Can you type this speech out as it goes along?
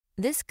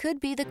This could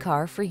be the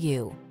car for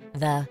you.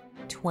 The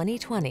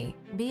 2020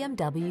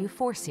 BMW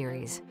 4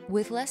 Series.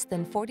 With less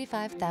than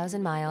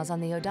 45,000 miles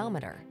on the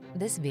odometer,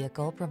 this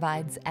vehicle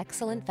provides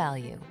excellent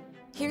value.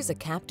 Here's a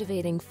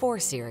captivating 4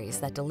 Series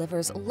that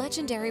delivers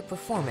legendary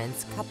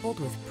performance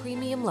coupled with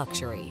premium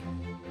luxury.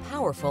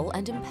 Powerful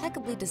and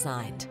impeccably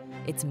designed,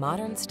 its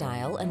modern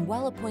style and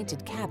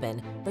well-appointed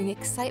cabin bring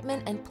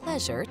excitement and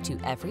pleasure to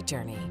every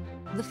journey.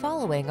 The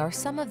following are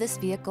some of this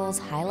vehicle's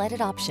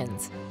highlighted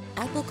options: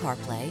 Apple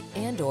CarPlay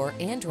and/or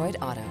Android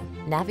Auto,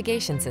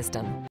 navigation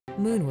system,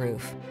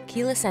 moonroof,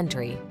 keyless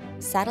entry,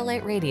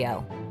 satellite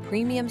radio,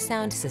 premium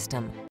sound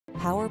system,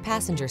 power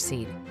passenger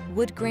seat,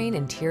 wood grain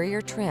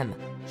interior trim,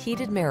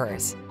 heated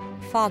mirrors,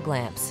 fog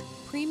lamps.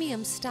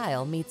 Premium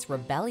style meets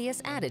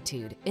rebellious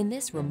attitude in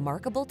this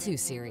remarkable 2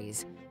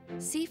 Series.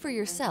 See for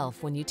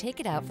yourself when you take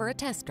it out for a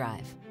test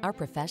drive. Our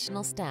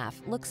professional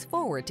staff looks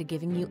forward to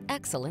giving you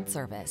excellent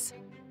service.